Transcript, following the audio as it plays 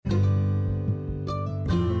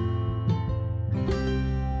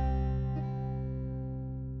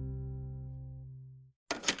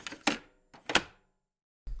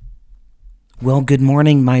Well, good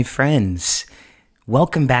morning, my friends.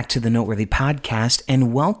 Welcome back to the Noteworthy Podcast,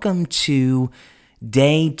 and welcome to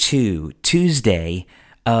day 2, Tuesday,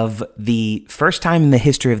 of the first time in the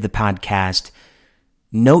history of the podcast,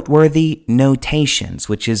 Noteworthy Notations,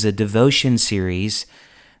 which is a devotion series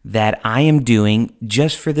that I am doing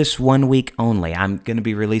just for this 1 week only. I'm going to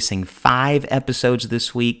be releasing 5 episodes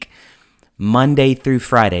this week, Monday through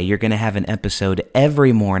Friday. You're going to have an episode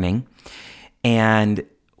every morning, and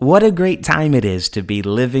what a great time it is to be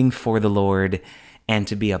living for the Lord and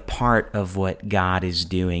to be a part of what God is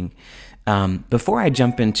doing. Before I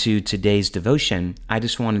jump into today's devotion, I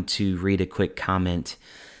just wanted to read a quick comment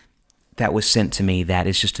that was sent to me that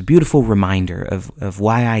is just a beautiful reminder of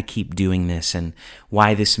why I keep doing this and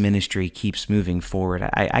why this ministry keeps moving forward.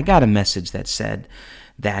 I got a message that said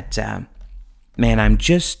that, man, I'm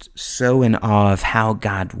just so in awe of how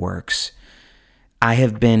God works. I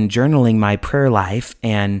have been journaling my prayer life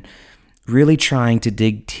and really trying to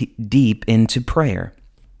dig deep into prayer.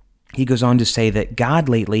 He goes on to say that God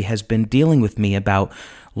lately has been dealing with me about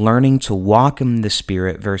learning to walk in the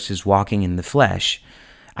Spirit versus walking in the flesh.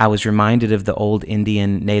 I was reminded of the old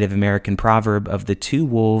Indian Native American proverb of the 2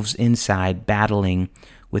 wolves inside battling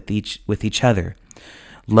with each other.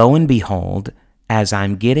 Lo and behold, as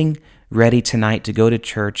I'm getting ready tonight to go to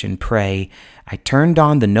church and pray, I turned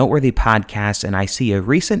on the Noteworthy Podcast and I see a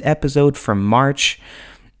recent episode from March,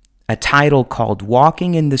 a title called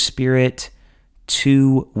Walking in the Spirit,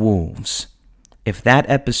 2 Wolves. If that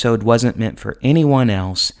episode wasn't meant for anyone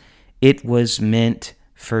else, it was meant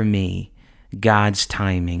for me. God's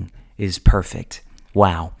timing is perfect.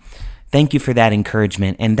 Wow. Thank you for that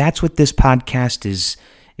encouragement. And that's what this podcast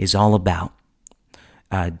is all about.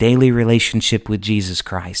 Daily relationship with Jesus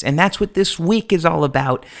Christ. And that's what this week is all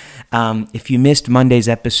about. If you missed Monday's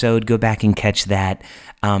episode, go back and catch that.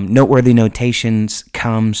 Noteworthy Notations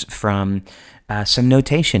comes from some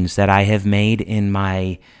notations that I have made in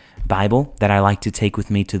my Bible that I like to take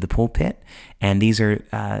with me to the pulpit. And these are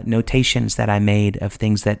notations that I made of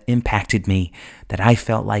things that impacted me, that I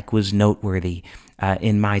felt like was noteworthy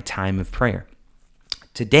in my time of prayer.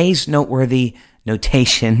 Today's noteworthy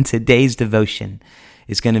notation, today's devotion,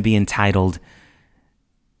 is going to be entitled,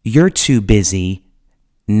 You're Too Busy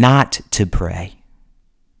Not to Pray.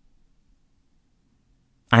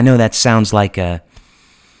 I know that sounds like the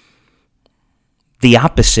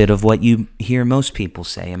opposite of what you hear most people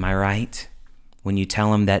say, am I right? When you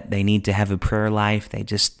tell them that they need to have a prayer life, they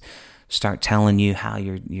just start telling you how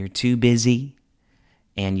you're too busy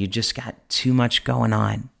and you just got too much going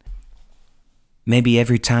on. Maybe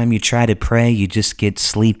every time you try to pray, you just get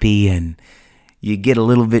sleepy and you get a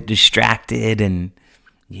little bit distracted, and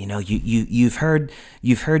you've heard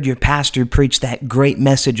your pastor preach that great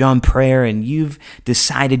message on prayer, and you've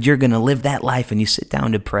decided you're going to live that life, and you sit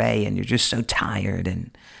down to pray, and you're just so tired.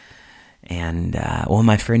 And well,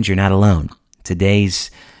 my friends, you're not alone. Today's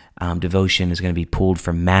devotion is going to be pulled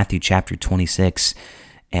from Matthew chapter 26,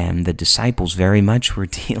 and the disciples very much were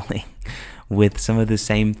dealing with some of the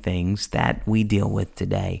same things that we deal with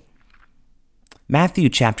today. Matthew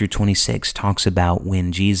chapter 26 talks about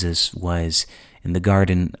when Jesus was in the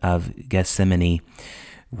Garden of Gethsemane,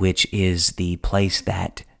 which is the place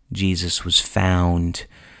that Jesus was found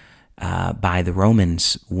by the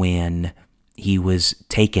Romans when he was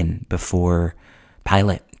taken before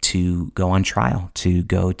Pilate to go on trial, to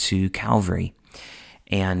go to Calvary.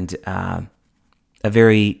 And a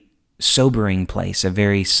very sobering place, a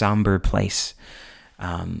very somber place,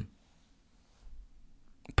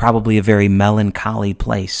 probably a very melancholy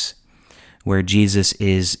place where Jesus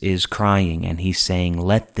is crying and he's saying,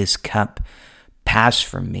 let this cup pass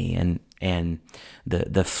from me. And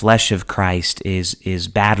the flesh of Christ is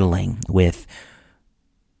battling with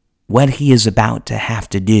what he is about to have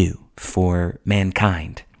to do for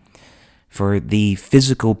mankind, for the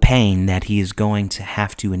physical pain that he is going to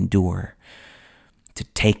have to endure to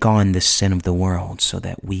take on the sin of the world so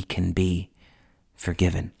that we can be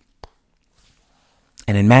forgiven.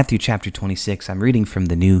 And in Matthew chapter 26, I'm reading from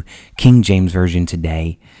the New King James Version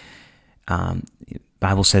today. The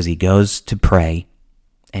Bible says he goes to pray,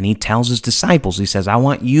 and he tells his disciples, he says, I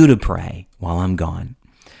want you to pray while I'm gone.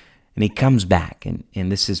 And he comes back, and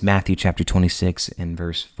this is Matthew chapter 26 and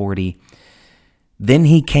verse 40. Then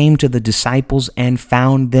he came to the disciples and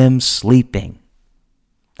found them sleeping.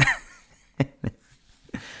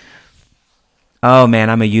 Oh man,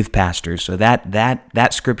 I'm a youth pastor, so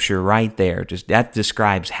that scripture right there, just that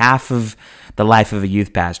describes half of the life of a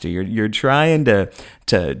youth pastor. You're trying to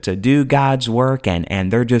do God's work,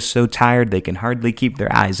 and they're just so tired they can hardly keep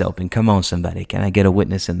their eyes open. Come on, somebody, can I get a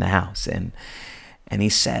witness in the house? And he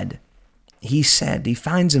said, he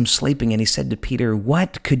finds him sleeping, and he said to Peter,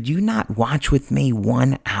 "What, could you not watch with me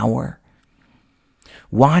 1 hour?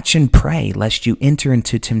 Watch and pray, lest you enter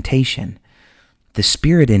into temptation. The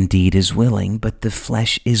spirit indeed is willing, but the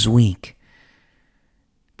flesh is weak."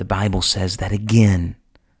 The Bible says that again,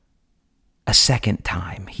 a second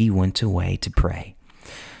time, he went away to pray.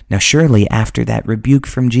 Now, surely after that rebuke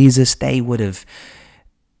from Jesus, they would have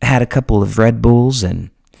had a couple of Red Bulls and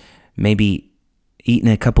maybe eaten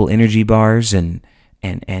a couple energy bars and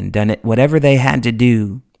done it, whatever they had to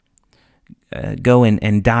do, go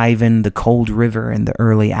and dive in the cold river in the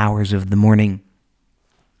early hours of the morning.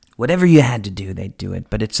 Whatever you had to do, they'd do it.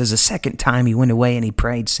 But it says a second time he went away and he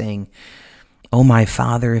prayed, saying, "O my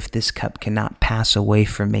Father, if this cup cannot pass away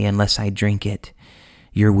from me unless I drink it,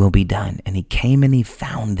 your will be done." And he came and he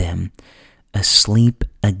found them asleep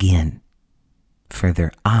again, for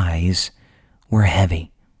their eyes were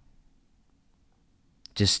heavy.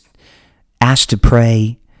 Just asked to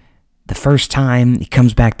pray. The first time he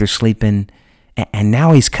comes back, they're sleeping. And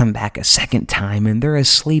now he's come back a second time and they're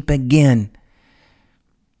asleep again.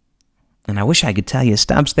 And I wish I could tell you it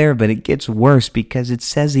stops there, but it gets worse because it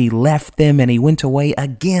says he left them and he went away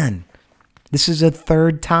again. This is a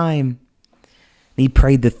third time. He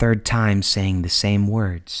prayed the third time, saying the same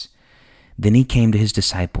words. Then he came to his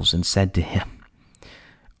disciples and said to him,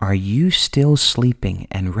 "Are you still sleeping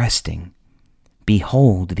and resting?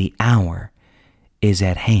 Behold, the hour is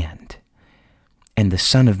at hand, and the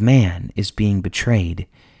Son of Man is being betrayed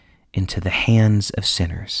into the hands of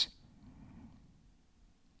sinners."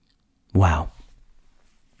 Wow.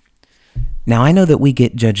 Now, I know that we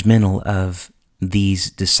get judgmental of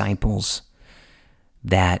these disciples,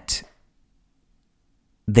 that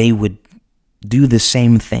they would do the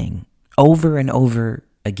same thing over and over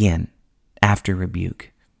again after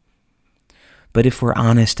rebuke. But if we're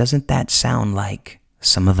honest, doesn't that sound like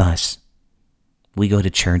some of us? We go to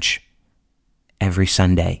church every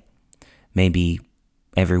Sunday, maybe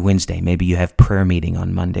every Wednesday. Maybe you have prayer meeting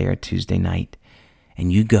on Monday or Tuesday night,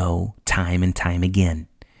 and you go time and time again.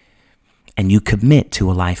 And you commit to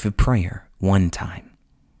a life of prayer 1 time,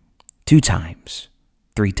 2 times,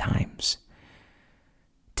 3 times,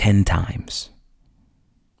 10 times.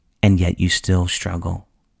 And yet you still struggle.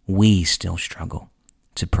 We still struggle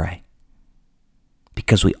to pray.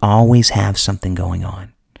 Because we always have something going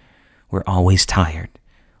on. We're always tired.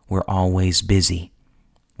 We're always busy.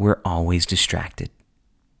 We're always distracted.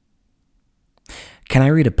 Can I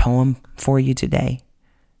read a poem for you today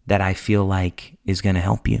that I feel like is going to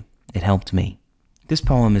help you? It helped me. This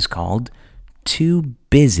poem is called "Too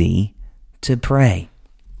Busy to Pray."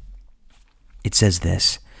 It says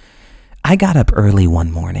this: "I got up early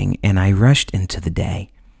one morning and I rushed into the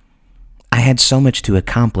day. I had so much to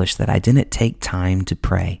accomplish that I didn't take time to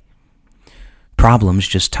pray. Problems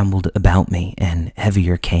just tumbled about me and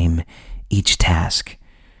heavier came each task.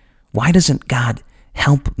 Why doesn't God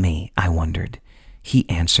help me, I wondered. He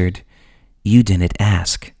answered, you didn't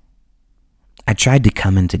ask. I tried to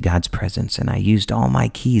come into God's presence and I used all my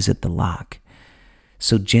keys at the lock.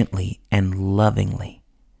 So gently and lovingly,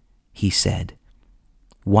 he said,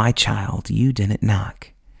 why, child, you didn't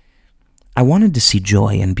knock? I wanted to see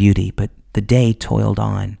joy and beauty, but the day toiled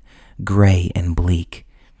on, gray and bleak.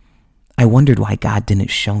 I wondered why God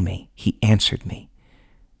didn't show me. He answered me,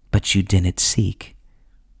 but you didn't seek.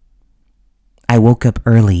 I woke up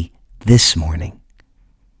early this morning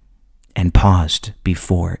and paused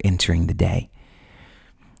before entering the day.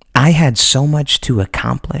 I had so much to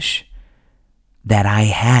accomplish that I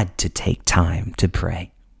had to take time to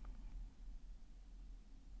pray.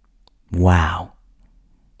 Wow.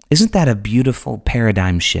 Isn't that a beautiful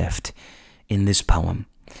paradigm shift in this poem?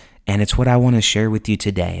 And it's what I want to share with you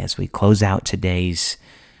today as we close out today's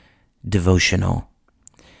devotional.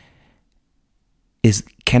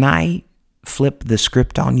 Can I flip the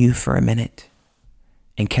script on you for a minute?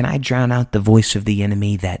 And can I drown out the voice of the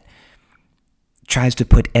enemy that tries to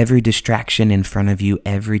put every distraction in front of you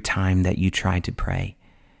every time that you try to pray?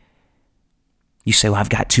 You say, well, I've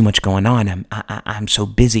got too much going on. I'm so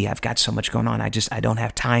busy. I've got so much going on. I don't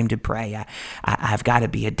have time to pray. I've got to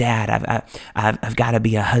be a dad. I've got to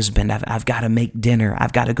be a husband. I've got to make dinner.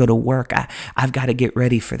 I've got to go to work. I've got to get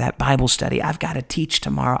ready for that Bible study. I've got to teach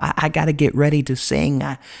tomorrow. I got to get ready to sing.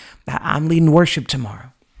 I'm leading worship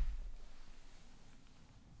tomorrow.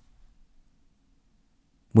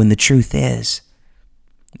 When the truth is,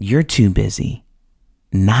 you're too busy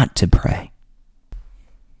not to pray.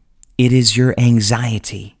 It is your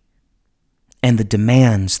anxiety and the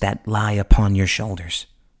demands that lie upon your shoulders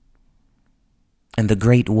and the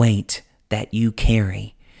great weight that you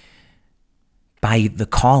carry by the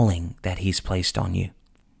calling that He's placed on you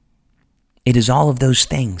It is all of those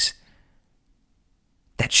things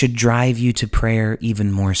that should drive you to prayer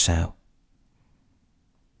even more so.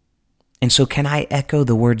 And so can I echo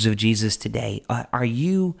the words of Jesus today? Are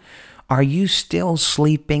you still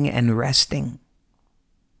sleeping and resting?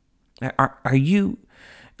 Are you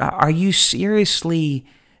seriously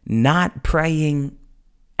not praying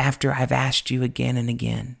after I've asked you again and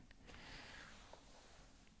again?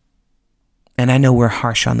 And I know we're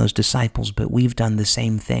harsh on those disciples, but we've done the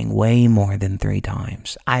same thing way more than 3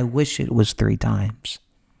 times. I wish it was 3 times.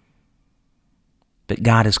 But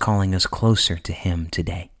God is calling us closer to Him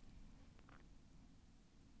today.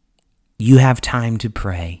 You have time to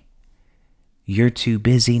pray. You're too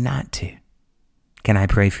busy not to. Can I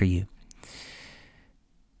pray for you?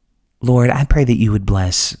 Lord, I pray that you would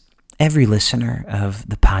bless every listener of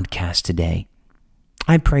the podcast today.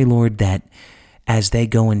 I pray, Lord, that as they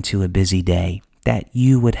go into a busy day, that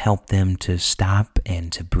you would help them to stop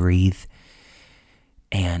and to breathe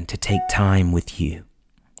and to take time with you.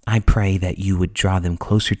 I pray that you would draw them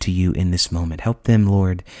closer to you in this moment. Help them,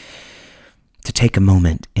 Lord, to take a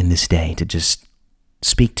moment in this day to just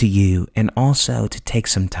speak to you and also to take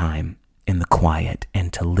some time in the quiet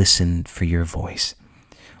and to listen for your voice.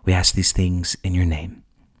 We ask these things in your name.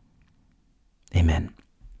 Amen.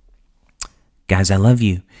 Guys, I love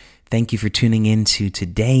you. Thank you for tuning in to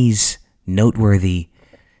today's Noteworthy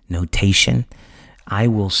Notation. I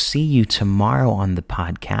will see you tomorrow on the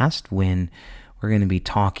podcast when we're going to be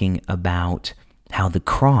talking about how the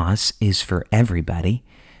cross is for everybody.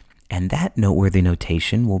 And that noteworthy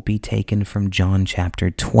notation will be taken from John chapter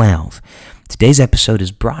 12. Today's episode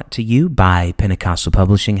is brought to you by Pentecostal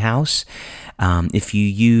Publishing House. If you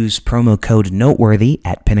use promo code Noteworthy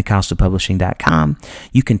at pentecostalpublishing.com,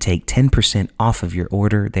 you can take 10% off of your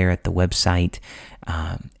order there at the website.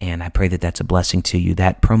 And I pray that that's a blessing to you.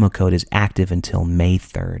 That promo code is active until May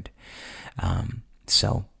 3rd.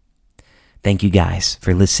 So thank you guys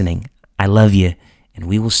for listening. I love you, and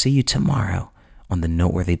we will see you tomorrow on the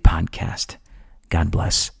Noteworthy podcast. God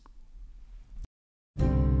bless.